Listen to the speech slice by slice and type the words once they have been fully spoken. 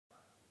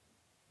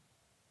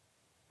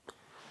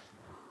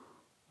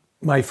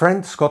My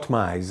friend Scott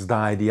Mize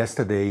died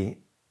yesterday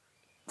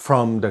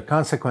from the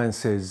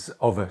consequences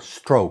of a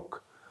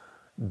stroke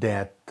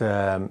that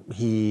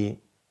he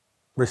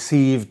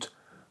received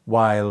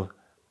while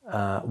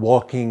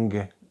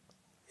walking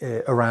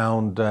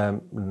around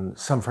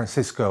San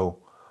Francisco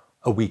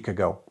a week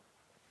ago.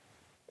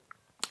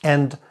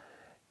 And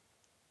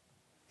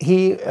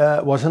he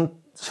wasn't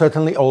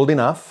certainly old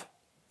enough.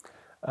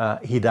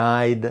 He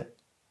died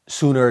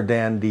sooner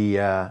than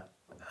the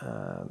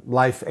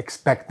life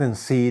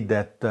expectancy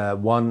that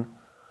one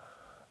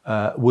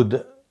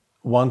would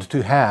want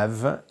to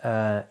have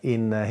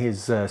in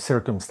his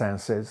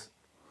circumstances.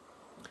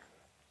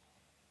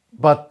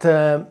 But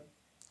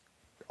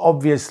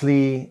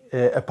obviously,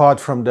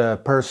 apart from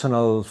the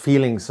personal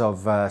feelings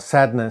of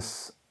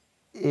sadness,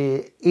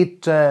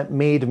 it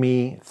made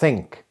me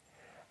think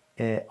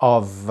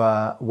of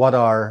what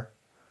are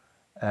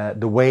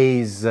the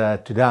ways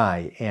to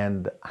die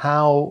and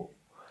how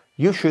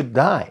you should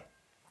die.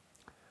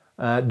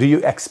 Do you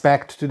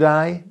expect to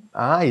die?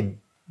 I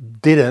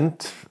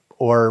didn't,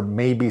 or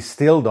maybe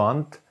still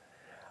don't,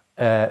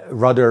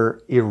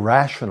 rather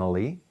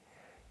irrationally.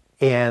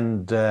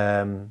 And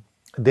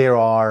there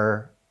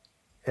are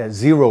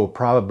zero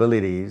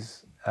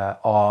probabilities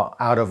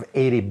out of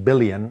 80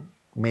 billion,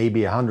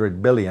 maybe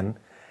 100 billion,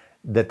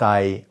 that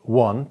I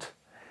won't,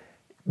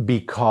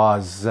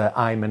 because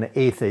I'm an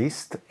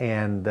atheist.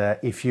 And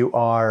if you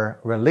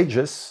are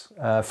religious,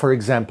 for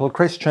example,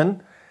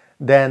 Christian,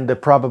 then the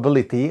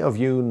probability of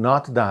you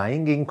not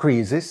dying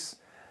increases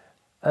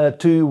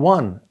to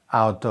 1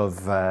 out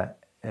of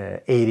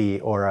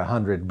 80 or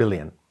 100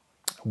 billion,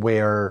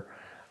 where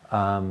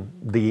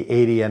the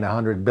 80 and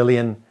 100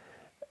 billion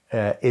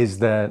is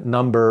the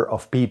number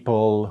of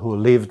people who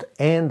lived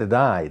and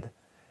died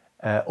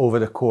over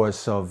the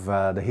course of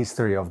the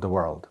history of the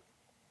world.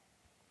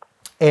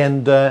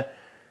 And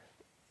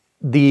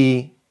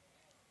the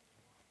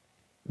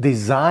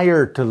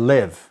desire to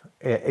live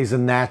is a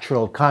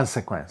natural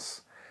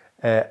consequence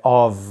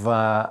of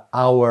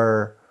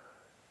our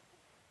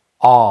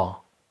awe,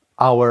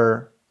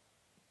 our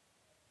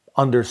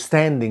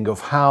understanding of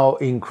how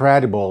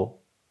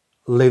incredible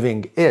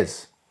living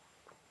is,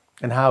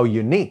 and how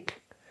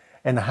unique,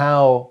 and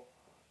how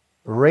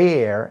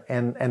rare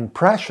and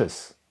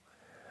precious.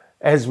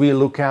 As we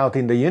look out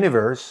in the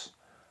universe,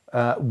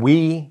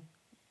 we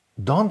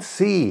don't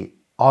see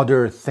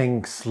other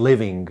things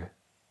living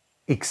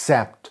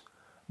except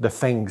the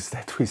things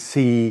that we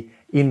see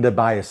in the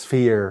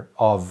biosphere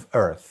of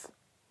Earth.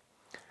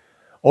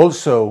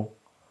 Also,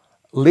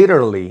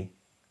 literally,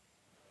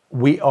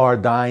 we are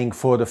dying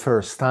for the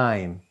first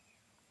time,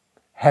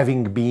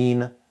 having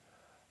been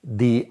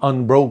the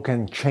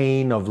unbroken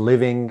chain of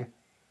living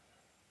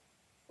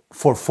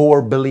for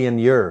 4 billion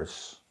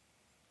years.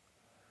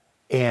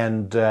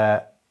 And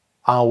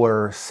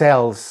our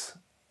cells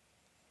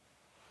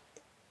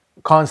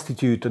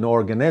constitute an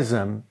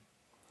organism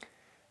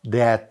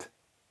that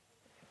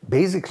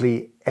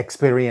basically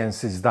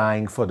experiences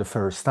dying for the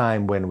first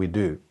time when we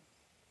do.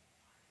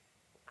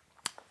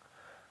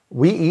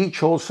 We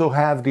each also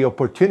have the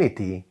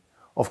opportunity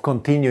of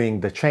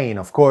continuing the chain,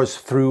 of course,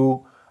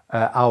 through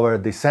our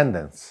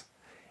descendants.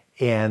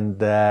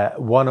 And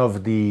one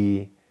of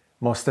the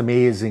most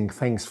amazing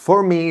things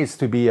for me is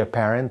to be a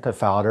parent, a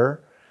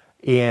father,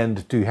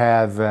 and to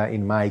have,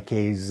 in my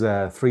case,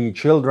 3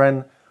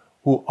 children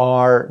who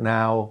are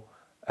now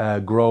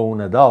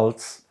grown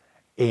adults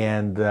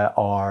and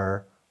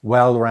are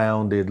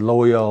well-rounded,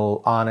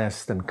 loyal,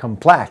 honest, and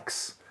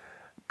complex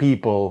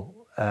people,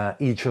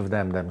 each of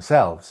them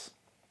themselves.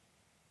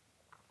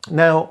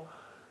 Now,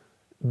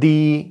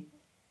 the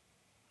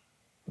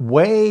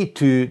way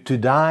to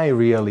die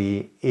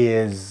really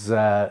is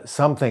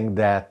something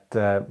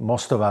that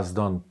most of us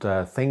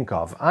don't think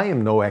of. I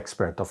am no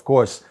expert, of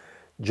course,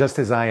 just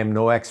as I am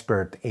no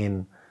expert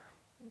in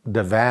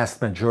the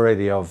vast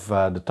majority of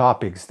the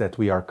topics that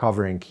we are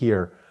covering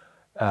here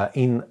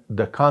in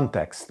the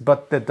context,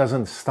 but that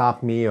doesn't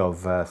stop me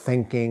of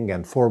thinking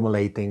and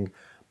formulating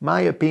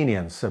my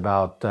opinions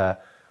about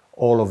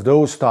all of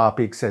those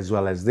topics as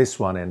well as this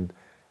one, and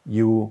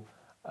you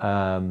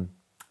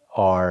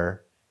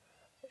are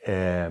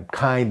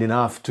kind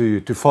enough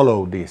to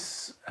follow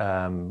this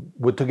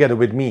together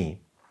with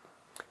me.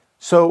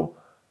 So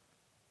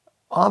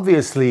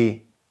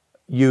obviously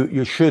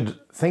you should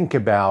think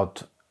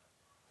about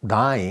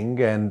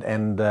dying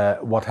and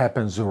what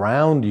happens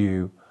around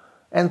you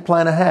and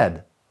plan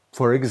ahead.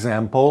 For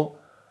example,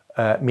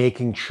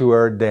 making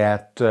sure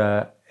that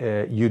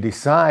you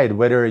decide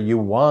whether you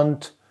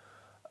want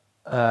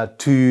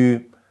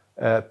to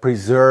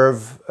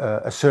preserve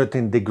a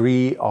certain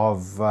degree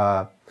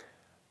of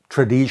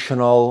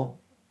traditional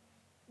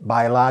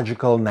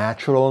biological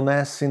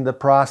naturalness in the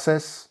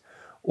process,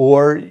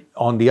 or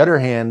on the other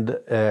hand,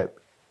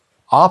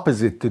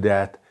 opposite to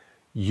that,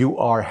 you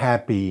are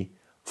happy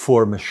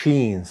for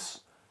machines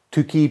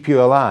to keep you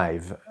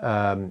alive.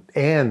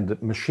 And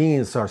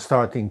machines are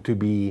starting to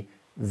be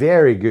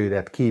very good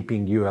at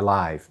keeping you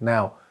alive.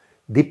 Now,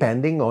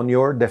 depending on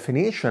your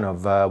definition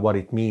of what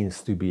it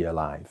means to be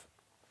alive.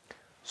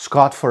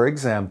 Scott, for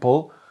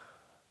example,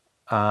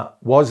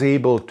 was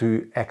able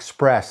to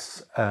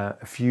express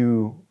a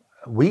few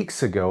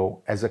weeks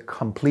ago as a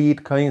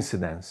complete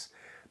coincidence,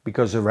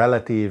 because a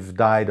relative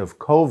died of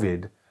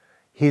COVID,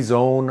 his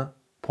own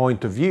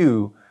point of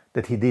view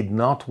that he did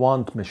not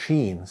want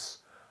machines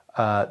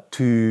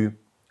to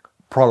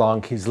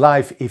prolong his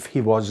life if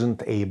he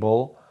wasn't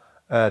able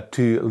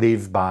to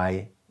live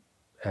by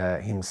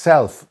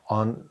himself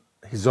on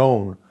his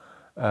own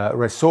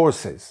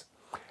resources.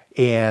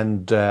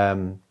 And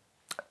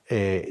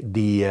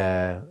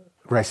the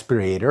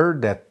respirator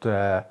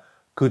that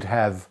could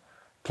have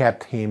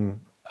kept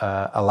him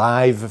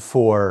alive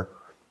for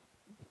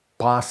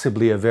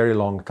possibly a very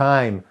long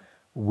time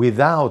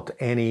without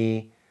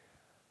any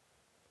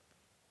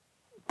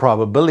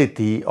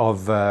probability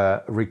of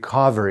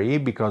recovery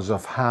because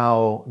of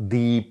how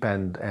deep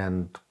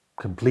and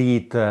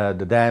complete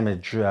the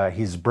damage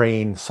his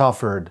brain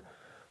suffered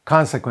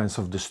consequence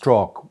of the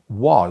stroke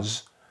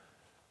was,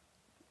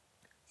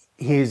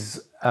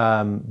 his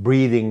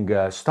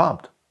breathing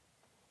stopped.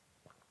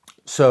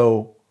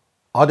 So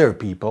other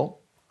people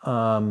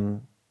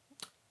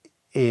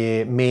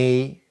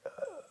may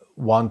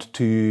want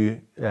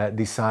to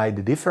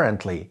decide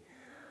differently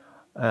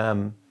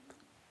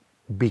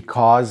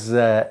because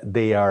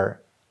they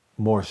are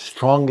more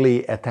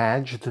strongly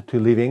attached to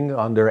living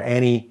under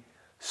any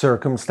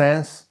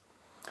circumstance,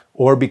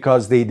 or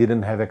because they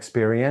didn't have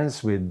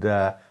experience with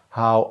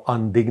how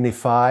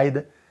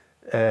undignified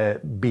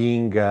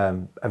being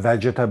a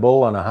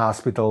vegetable on a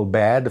hospital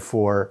bed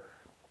for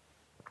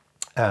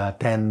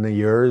 10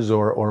 years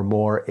or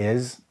more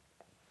is,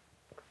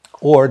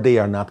 or they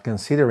are not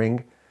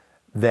considering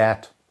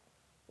that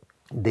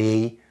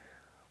they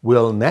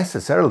will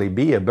necessarily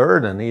be a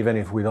burden, even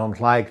if we don't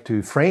like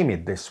to frame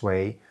it this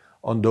way,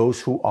 on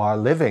those who are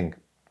living,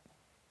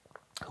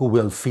 who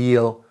will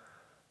feel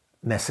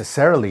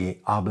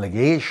necessarily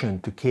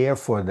obligation to care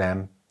for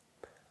them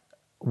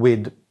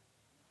with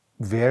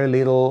very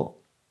little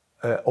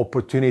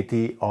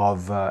opportunity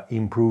of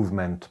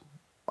improvement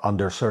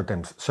under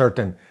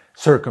certain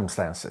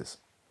circumstances.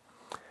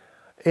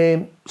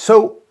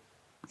 So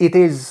it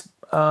is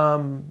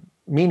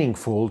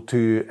meaningful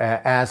to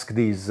ask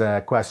these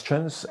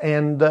questions,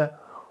 and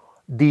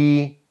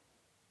the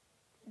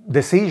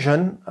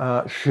decision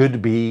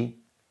should be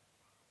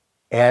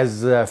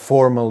as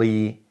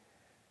formally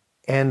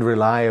and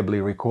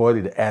reliably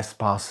recorded as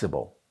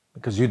possible,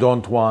 because you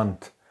don't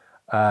want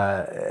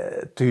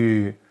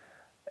to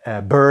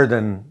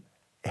burden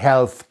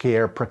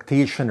healthcare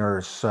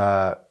practitioners,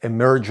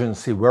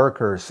 emergency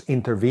workers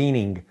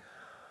intervening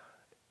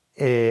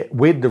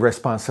with the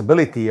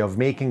responsibility of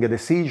making a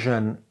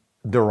decision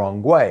the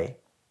wrong way.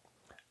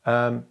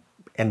 And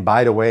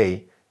by the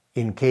way,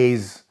 in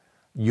case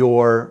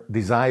your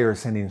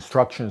desires and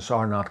instructions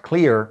are not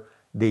clear,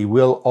 they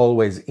will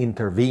always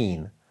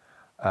intervene.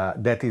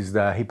 That is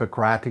the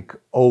Hippocratic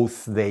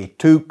oath they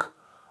took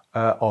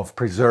of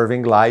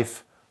preserving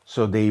life.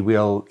 So they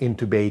will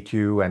intubate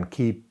you and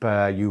keep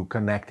you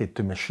connected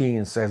to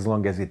machines as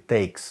long as it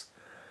takes.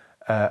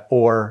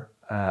 Or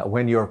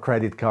when your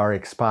credit card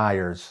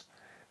expires,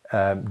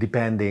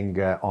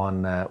 depending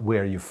on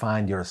where you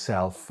find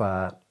yourself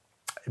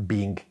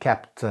being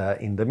kept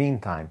in the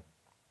meantime.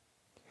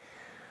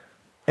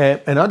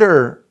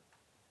 Another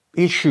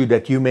issue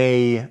that you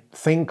may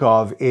think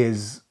of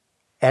is,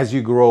 as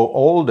you grow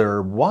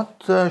older,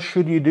 what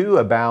should you do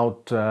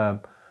about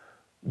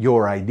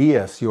your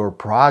ideas, your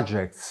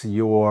projects,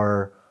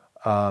 your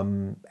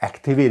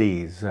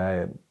activities?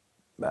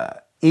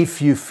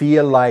 If you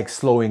feel like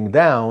slowing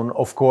down,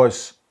 of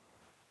course,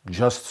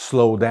 just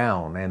slow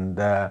down and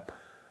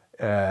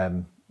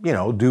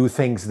do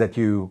things that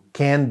you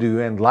can do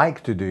and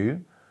like to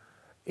do,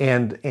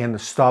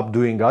 and stop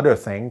doing other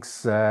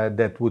things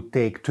that would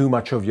take too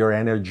much of your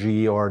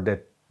energy or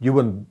that you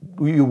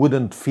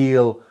wouldn't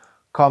feel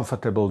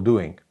comfortable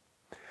doing.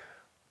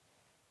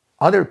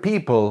 Other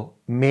people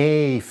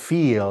may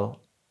feel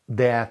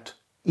that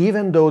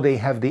even though they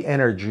have the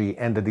energy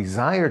and the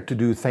desire to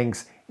do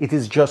things, it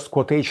is just,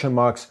 quotation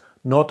marks,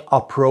 not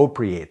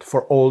appropriate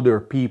for older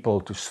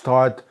people to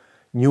start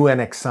new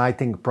and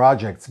exciting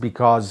projects,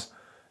 because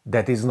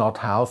that is not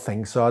how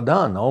things are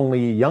done.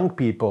 Only young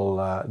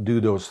people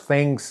do those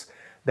things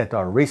that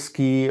are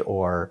risky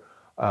or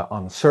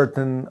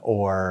uncertain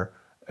or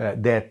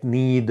that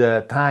need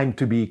time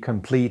to be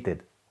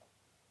completed.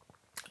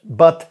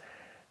 But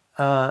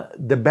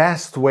the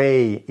best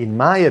way, in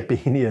my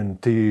opinion,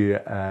 to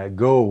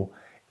go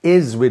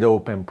is with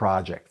open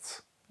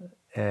projects,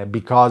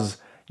 because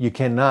you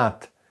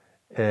cannot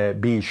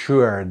be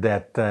sure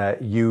that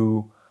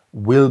you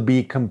will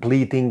be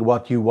completing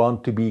what you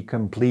want to be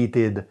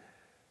completed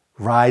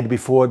right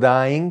before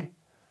dying,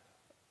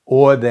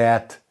 or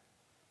that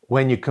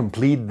when you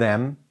complete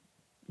them,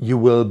 you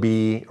will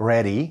be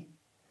ready.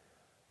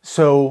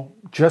 So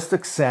just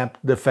accept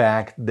the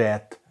fact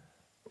that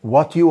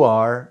what you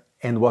are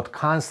and what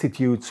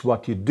constitutes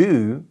what you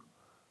do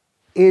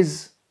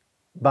is,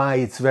 by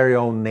its very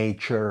own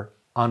nature,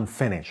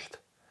 unfinished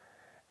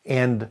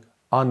and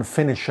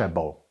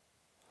unfinishable.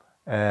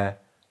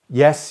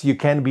 Yes, you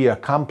can be a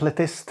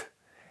completist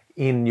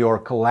in your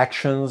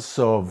collections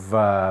of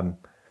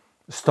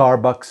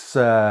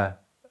Starbucks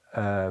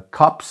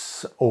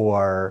cups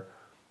or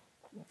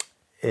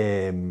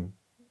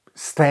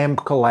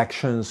stamp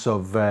collections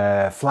of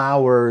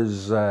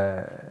flowers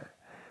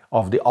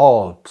of the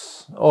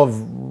Alps,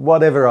 of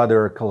whatever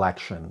other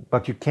collection,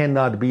 but you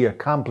cannot be a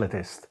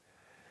completist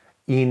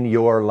in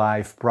your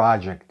life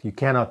project. You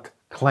cannot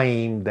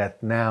claim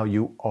that now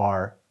you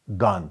are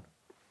done.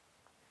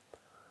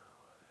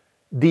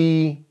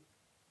 The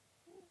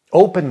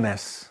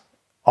openness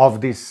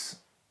of this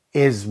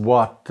is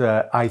what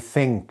I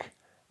think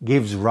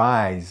gives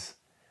rise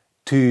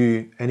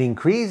to an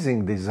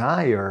increasing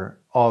desire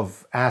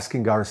of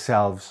asking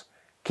ourselves,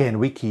 can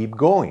we keep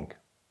going?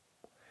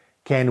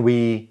 Can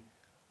we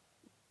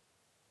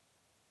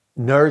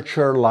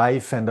nurture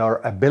life and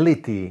our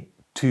ability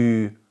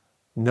to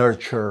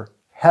nurture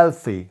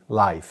healthy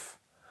life,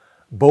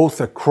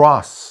 both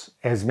across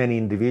as many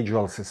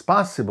individuals as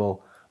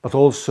possible, but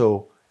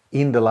also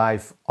in the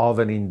life of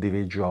an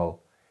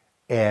individual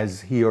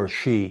as he or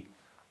she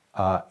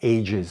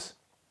ages.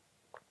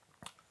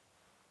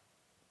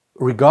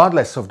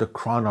 Regardless of the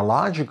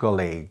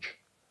chronological age,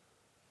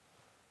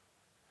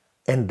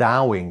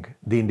 endowing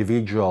the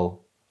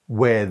individual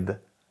with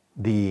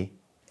the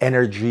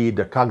energy,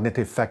 the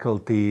cognitive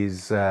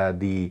faculties,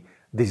 the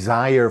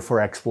desire for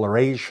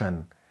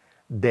exploration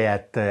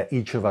that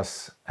each of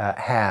us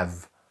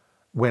have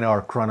when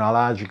our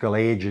chronological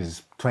age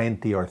is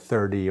 20 or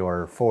 30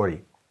 or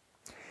 40.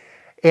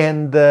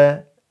 And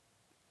at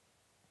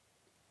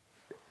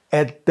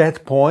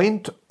that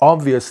point,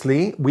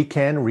 obviously, we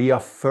can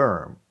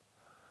reaffirm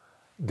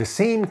the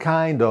same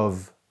kind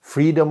of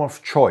freedom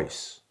of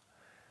choice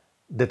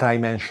that I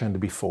mentioned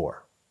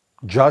before.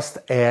 Just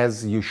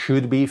as you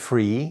should be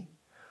free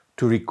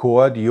to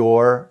record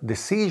your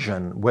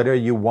decision whether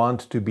you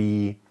want to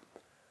be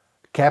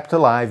kept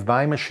alive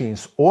by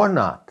machines or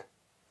not,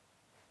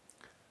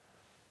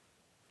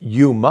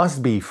 you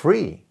must be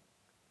free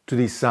to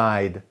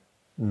decide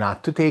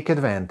not to take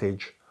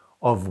advantage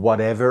of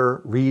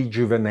whatever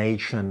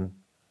rejuvenation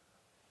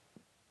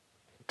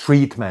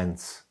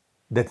treatments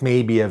that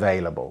may be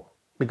available,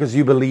 because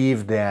you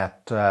believe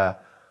that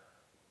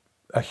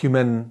a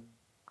human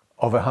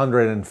of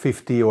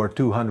 150 or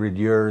 200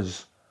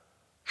 years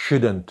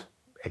shouldn't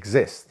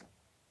exist.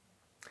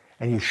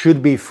 And you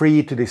should be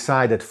free to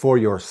decide that for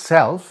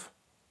yourself,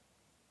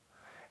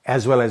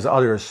 as well as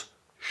others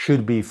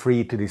should be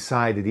free to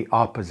decide the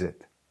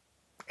opposite.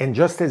 And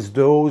just as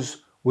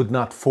those would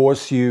not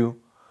force you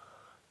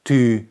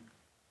to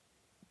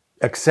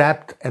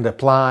accept and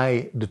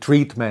apply the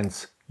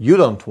treatments you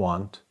don't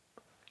want,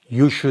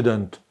 you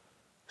shouldn't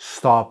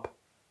stop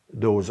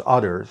those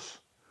others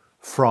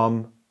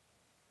from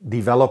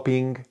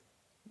developing,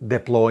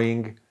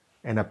 deploying,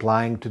 and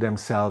applying to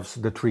themselves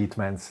the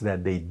treatments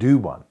that they do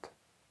want.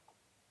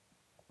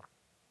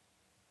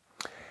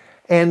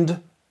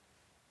 And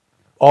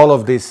all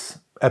of this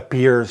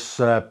appears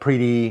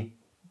pretty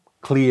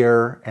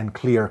clear and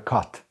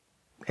clear-cut.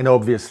 And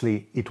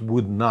obviously, it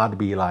would not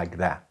be like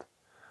that.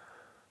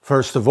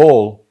 First of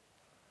all,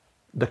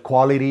 the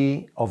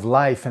quality of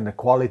life and the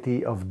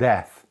quality of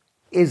death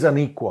is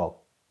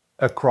unequal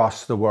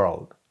across the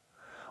world.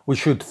 We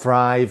should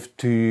strive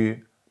to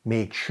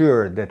make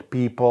sure that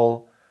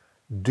people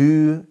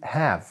do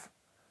have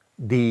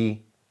the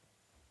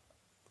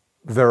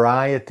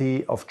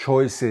variety of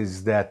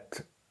choices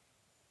that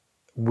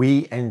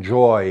we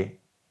enjoy,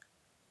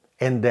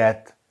 and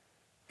that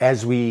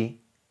as we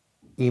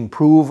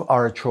improve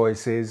our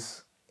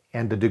choices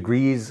and the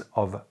degrees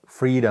of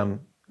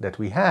freedom that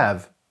we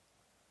have,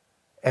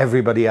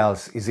 everybody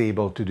else is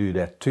able to do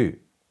that too.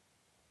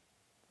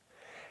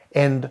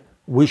 And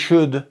we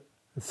should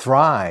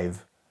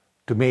thrive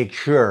to make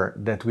sure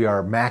that we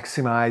are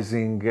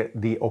maximizing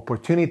the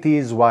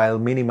opportunities while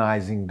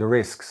minimizing the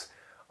risks,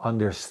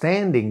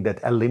 understanding that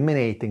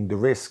eliminating the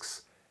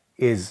risks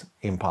is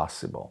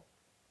impossible.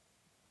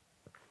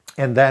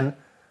 And then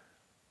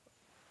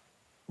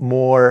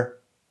more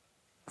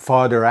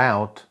farther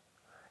out,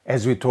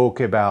 as we talk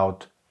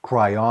about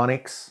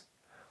cryonics,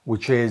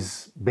 which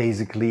is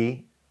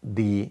basically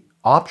the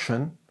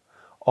option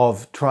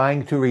of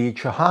trying to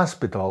reach a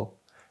hospital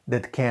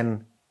that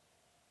can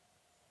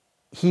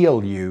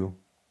heal you,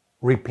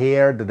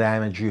 repair the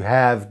damage you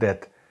have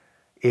that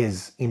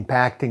is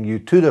impacting you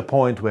to the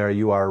point where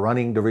you are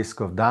running the risk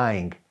of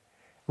dying,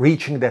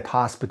 reaching that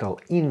hospital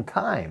in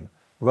time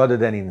rather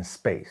than in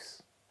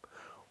space.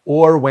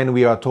 Or when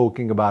we are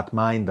talking about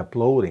mind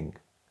uploading,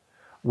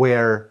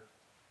 where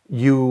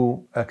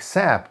you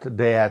accept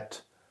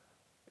that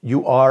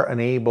you are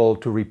unable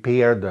to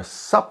repair the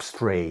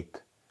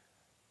substrate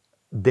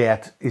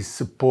that is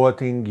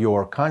supporting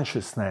your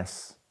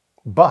consciousness,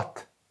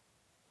 but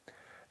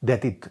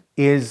that it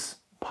is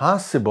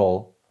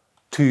possible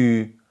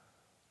to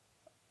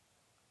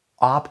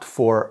opt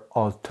for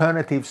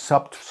alternative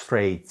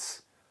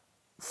substrates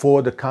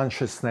for the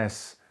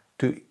consciousness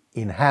to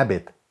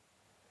inhabit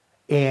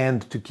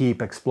and to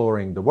keep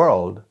exploring the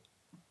world.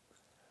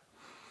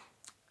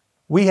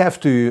 we have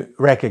to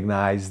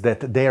recognize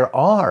that there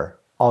are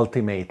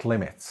ultimate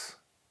limits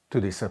to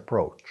this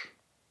approach.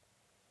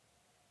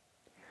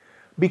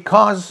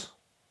 Because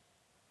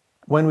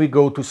when we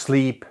go to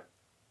sleep,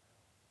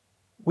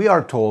 we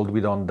are told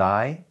we don't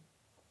die,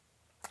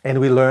 and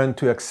we learn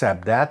to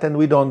accept that, and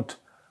we don't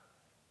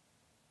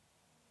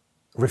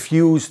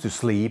refuse to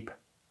sleep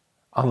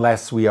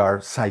unless we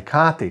are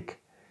psychotic,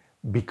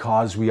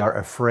 because we are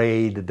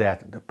afraid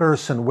that the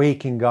person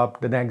waking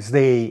up the next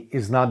day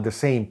is not the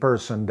same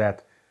person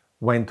that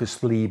went to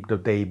sleep the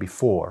day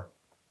before.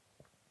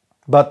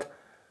 But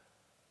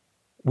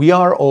we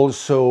are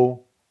also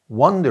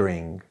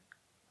wondering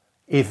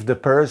if the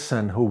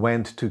person who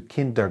went to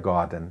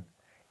kindergarten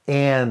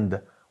and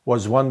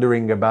was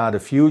wondering about the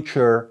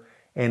future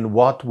and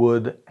what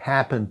would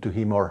happen to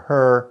him or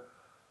her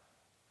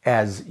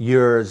as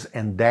years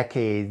and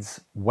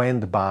decades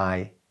went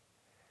by,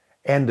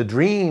 and the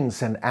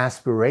dreams and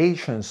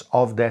aspirations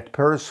of that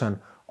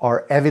person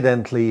are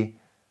evidently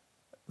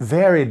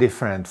very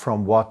different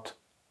from what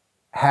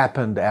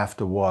happened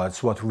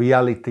afterwards, what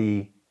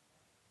reality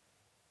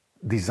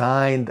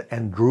designed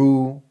and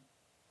drew.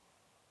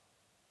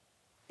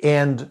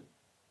 And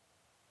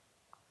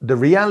the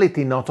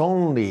reality not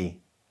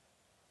only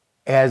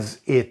as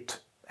it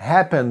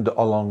happened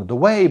along the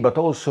way, but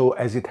also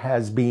as it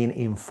has been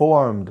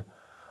informed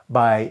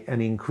by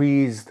an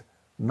increased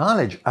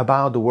knowledge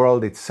about the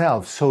world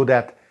itself, so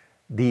that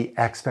the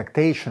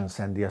expectations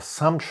and the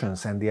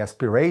assumptions and the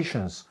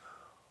aspirations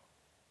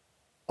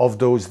of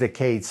those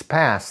decades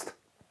past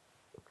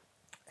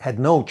had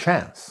no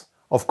chance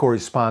of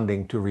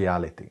corresponding to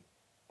reality.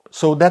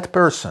 So that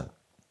person,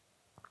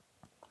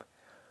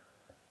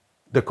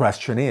 the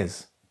question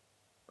is,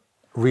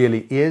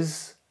 really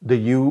is the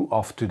you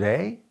of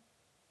today?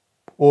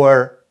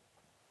 Or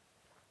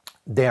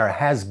there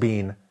has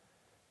been,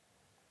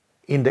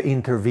 in the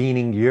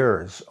intervening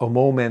years, a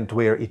moment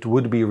where it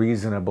would be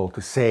reasonable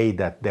to say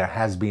that there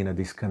has been a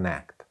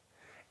disconnect,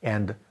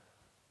 and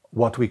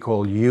what we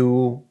call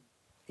you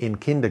in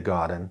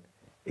kindergarten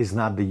is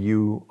not the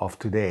you of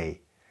today.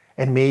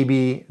 And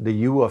maybe the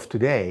you of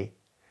today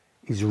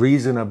is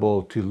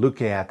reasonable to look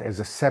at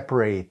as a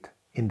separate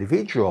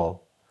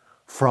individual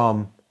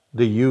from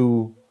the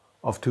you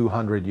of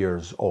 200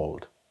 years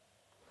old.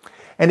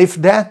 And if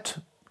that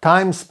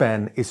time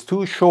span is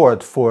too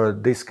short for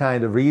this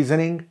kind of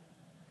reasoning,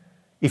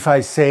 if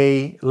I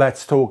say,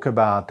 let's talk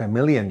about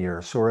 1,000,000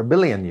 years or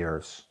 1,000,000,000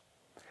 years,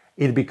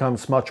 it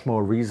becomes much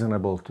more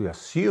reasonable to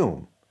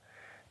assume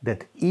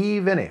that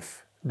even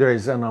if there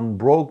is an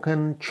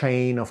unbroken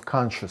chain of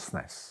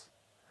consciousness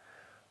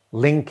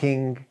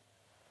linking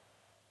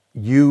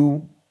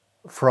you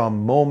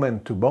from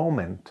moment to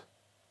moment,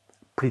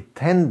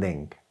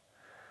 pretending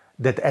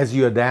that as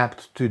you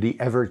adapt to the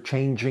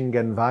ever-changing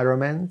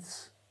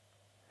environments,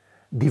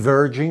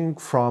 diverging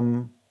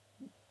from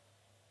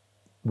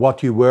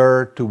what you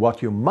were to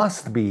what you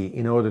must be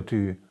in order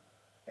to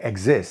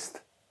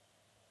exist,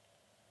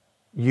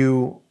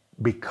 you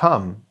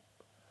become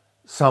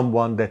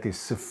someone that is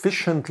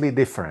sufficiently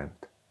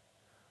different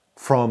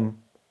from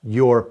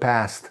your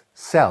past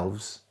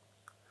selves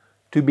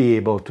to be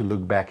able to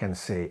look back and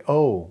say,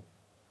 oh,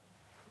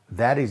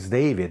 that is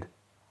David,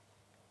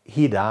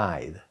 he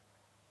died.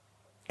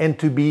 And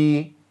to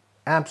be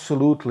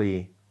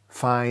absolutely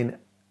fine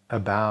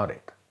about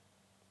it.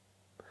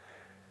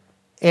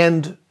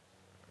 And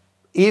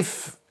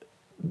if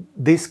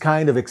this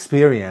kind of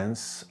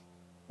experience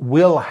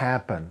will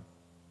happen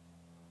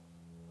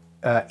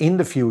in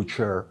the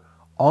future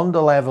on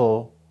the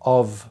level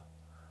of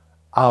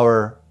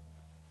our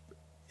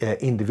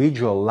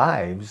individual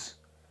lives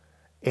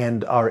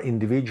and our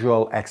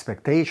individual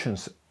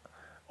expectations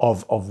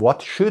of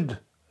what should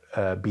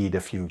be the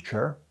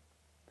future,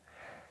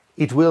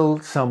 it will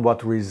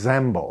somewhat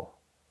resemble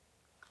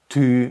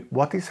to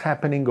what is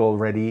happening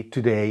already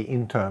today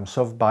in terms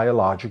of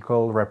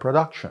biological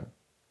reproduction,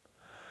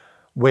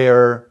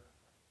 where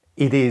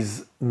it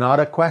is not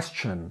a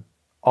question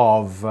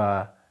of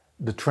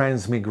the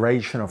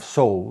transmigration of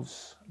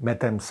souls,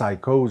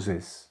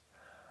 metempsychosis,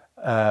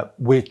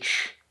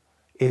 which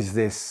is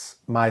this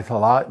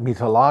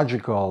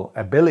mythological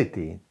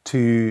ability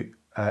to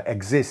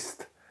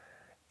exist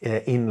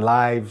in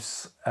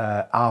lives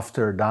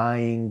after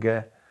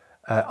dying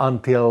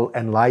until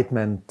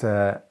enlightenment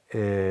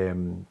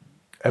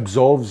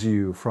absolves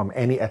you from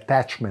any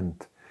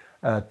attachment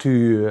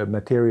to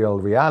material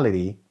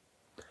reality.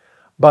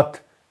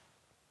 But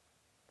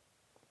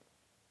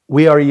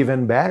we are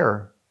even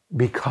better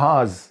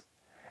because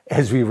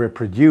as we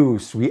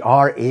reproduce, we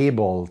are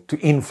able to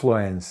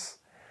influence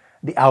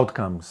the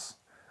outcomes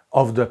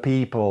of the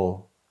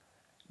people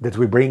that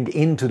we bring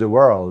into the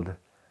world,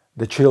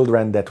 the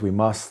children that we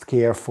must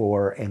care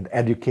for and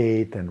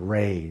educate and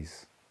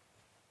raise.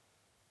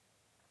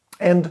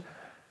 And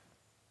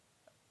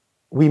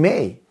we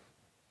may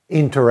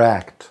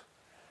interact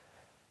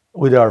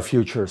with our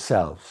future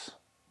selves.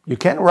 You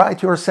can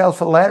write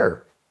yourself a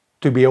letter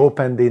to be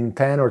opened in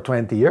 10 or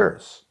 20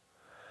 years.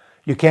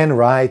 You can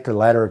write a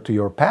letter to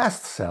your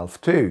past self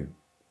too.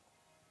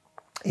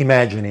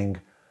 imagining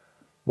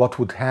what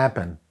would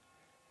happen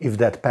if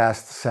that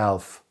past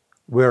self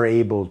were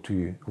able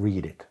to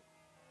read it.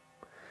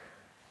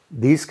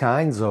 These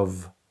kinds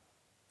of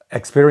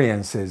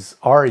experiences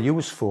are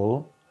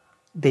useful.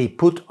 They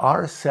put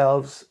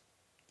ourselves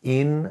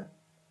in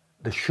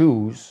the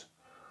shoes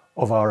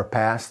of our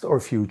past or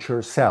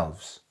future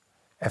selves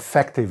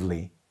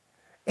effectively,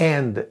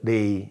 and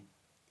they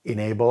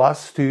enable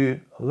us to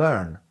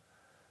learn,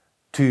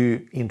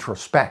 to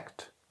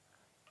introspect,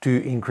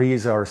 to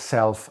increase our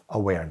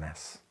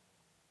self-awareness.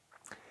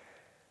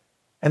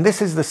 And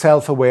this is the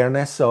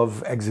self-awareness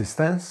of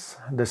existence,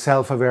 the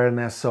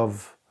self-awareness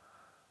of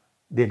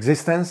the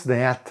existence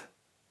that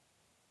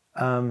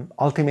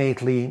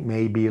ultimately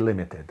may be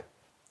limited.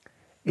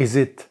 Is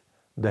it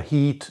the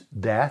heat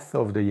death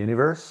of the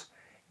universe?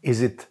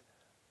 Is it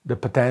the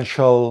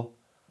potential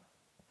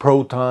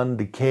proton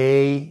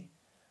decay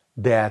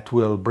that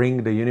will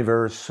bring the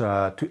universe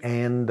to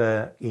end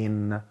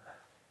in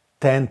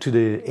 10 to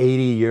the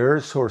 80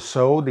 years or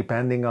so,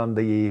 depending on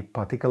the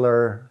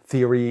particular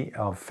theory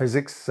of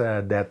physics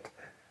that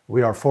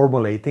we are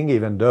formulating,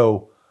 even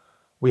though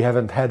we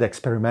haven't had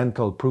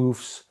experimental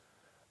proofs.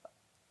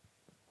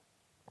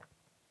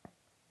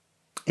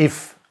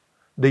 If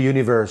the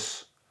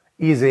universe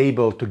is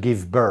able to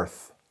give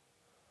birth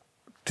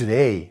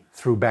today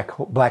through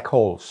black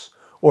holes,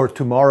 or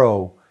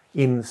tomorrow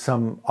in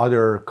some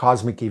other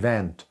cosmic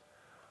event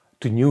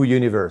to new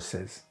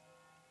universes,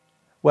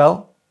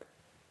 well,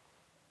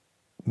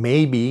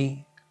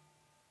 maybe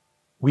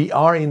we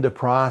are in the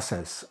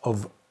process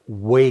of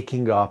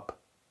waking up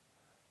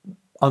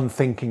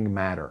unthinking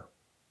matter.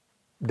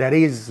 That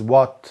is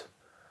what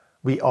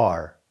we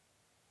are,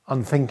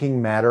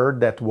 unthinking matter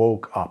that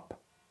woke up.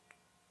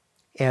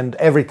 And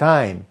every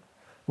time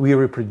we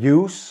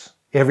reproduce,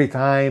 every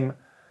time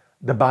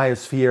the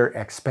biosphere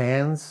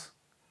expands,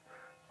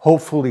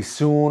 hopefully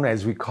soon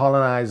as we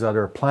colonize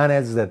other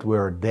planets that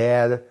were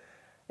dead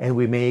and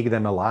we make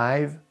them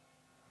alive,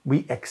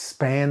 we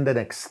expand and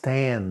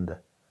extend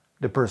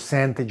the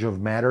percentage of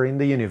matter in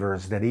the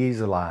universe that is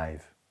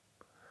alive.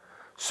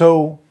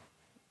 So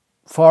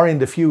far in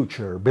the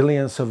future,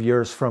 billions of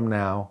years from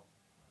now,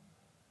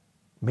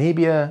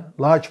 maybe a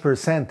large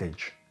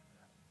percentage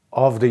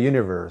of the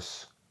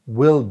universe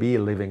will be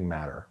living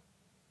matter.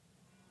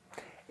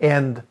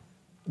 And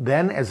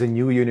then as a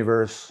new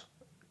universe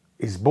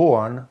is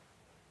born,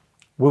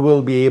 we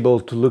will be able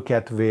to look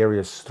at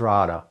various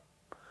strata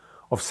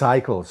of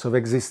cycles of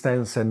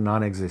existence and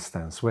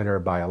non-existence, whether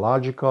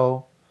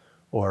biological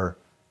or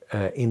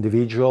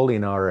individual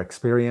in our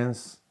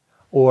experience,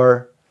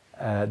 or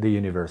the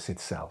universe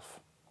itself.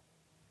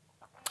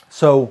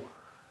 So,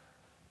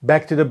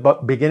 back to the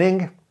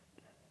beginning,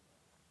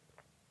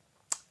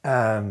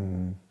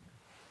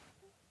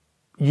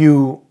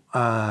 you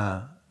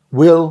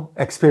will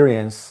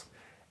experience,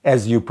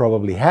 as you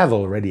probably have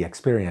already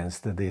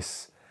experienced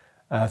this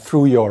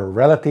through your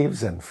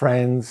relatives and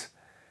friends,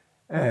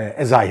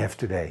 as I have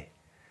today.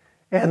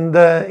 And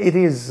it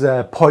is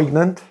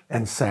poignant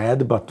and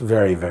sad, but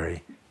very,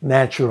 very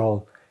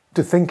natural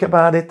to think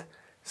about it.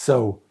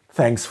 So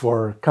thanks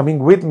for coming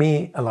with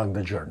me along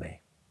the journey.